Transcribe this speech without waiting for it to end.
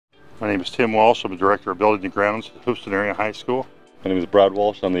My name is Tim Walsh. I'm the Director of Buildings and Grounds at Hoopeston Area High School. My name is Brad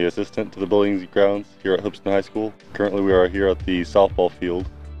Walsh. I'm the Assistant to the Buildings and Grounds here at Hoopeston High School. Currently we are here at the softball field.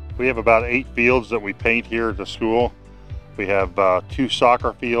 We have about 8 fields that we paint here at the school. We have 2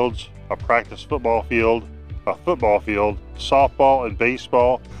 soccer fields, a practice football field, a football field, softball and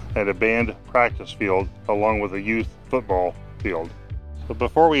baseball, and a band practice field, along with a youth football field. So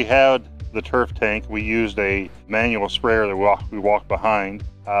before we had the turf tank, we used a manual sprayer that we walked behind.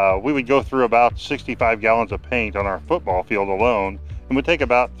 We would go through about 65 gallons of paint on our football field alone, and it would take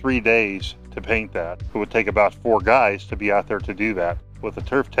about 3 days to paint that. It would take about 4 guys to be out there to do that. With the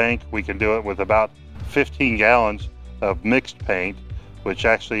turf tank, we can do it with about 15 gallons of mixed paint, which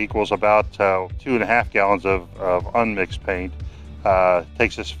actually equals about 2.5 gallons of unmixed paint.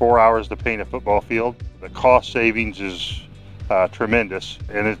 Takes us 4 hours to paint a football field. The cost savings is tremendous,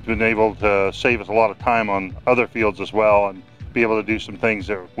 and it's been able to save us a lot of time on other fields as well, and be able to do some things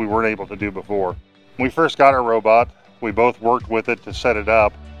that we weren't able to do before. When we first got our robot, we both worked with it to set it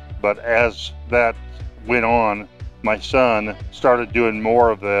up, but as that went on, my son started doing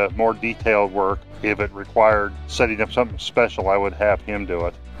more of the more detailed work. If it required setting up something special, I would have him do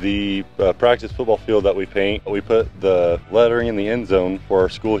it. The practice football field that we paint, we put the lettering in the end zone for our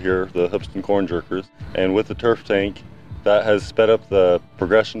school here, the Hoopeston Corn Jerkers, and with the turf tank, that has sped up the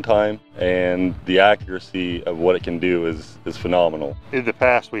progression time, and the accuracy of what it can do is phenomenal. In the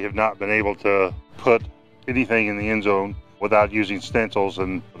past, we have not been able to put anything in the end zone without using stencils,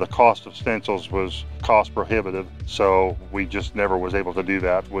 and the cost of stencils was cost prohibitive, so we just never was able to do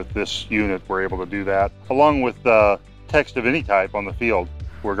that. With this unit, we're able to do that, along with text of any type on the field.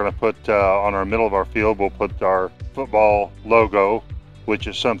 We're going to put on our middle of our field, we'll put our football logo, which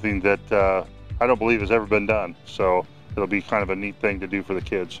is something that I don't believe has ever been done, so it'll be kind of a neat thing to do for the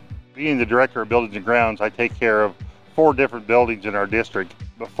kids. Being the Director of Buildings and Grounds, I take care of 4 different buildings in our district.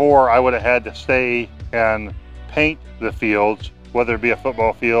 Before, I would have had to stay and paint the fields, whether it be a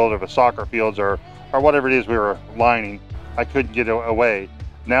football field or a soccer fields or whatever it is we were lining. I couldn't get away.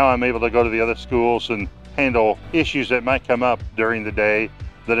 Now I'm able to go to the other schools and handle issues that might come up during the day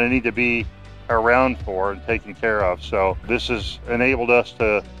that I need to be around for and taken care of. So this has enabled us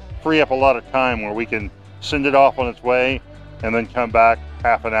to free up a lot of time where we can send it off on its way and then come back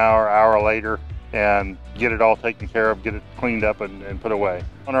half an hour later and get it all taken care of, get it cleaned up and put away.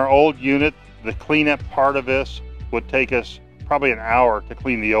 On our old unit, the cleanup part of this would take us probably an hour to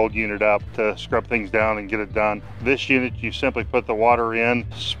clean the old unit up, to scrub things down and get it done. This unit, you simply put the water in,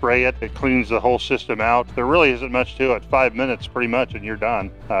 spray it, it cleans the whole system out. There really isn't much to it. 5 minutes pretty much and you're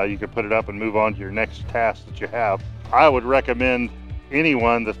done. You can put it up and move on to your next task that you have. I would recommend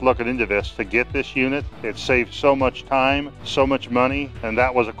anyone that's looking into this to get this unit. It saves so much time, so much money, and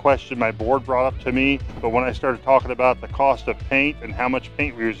that was a question my board brought up to me. But when I started talking about the cost of paint and how much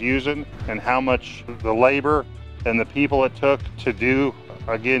paint we was using and how much the labor and the people it took to do,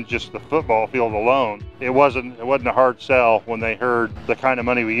 again, just the football field alone, it wasn't a hard sell when they heard the kind of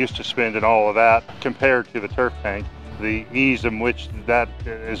money we used to spend and all of that compared to the turf tank, the ease in which that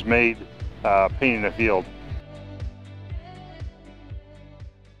is made painting a field.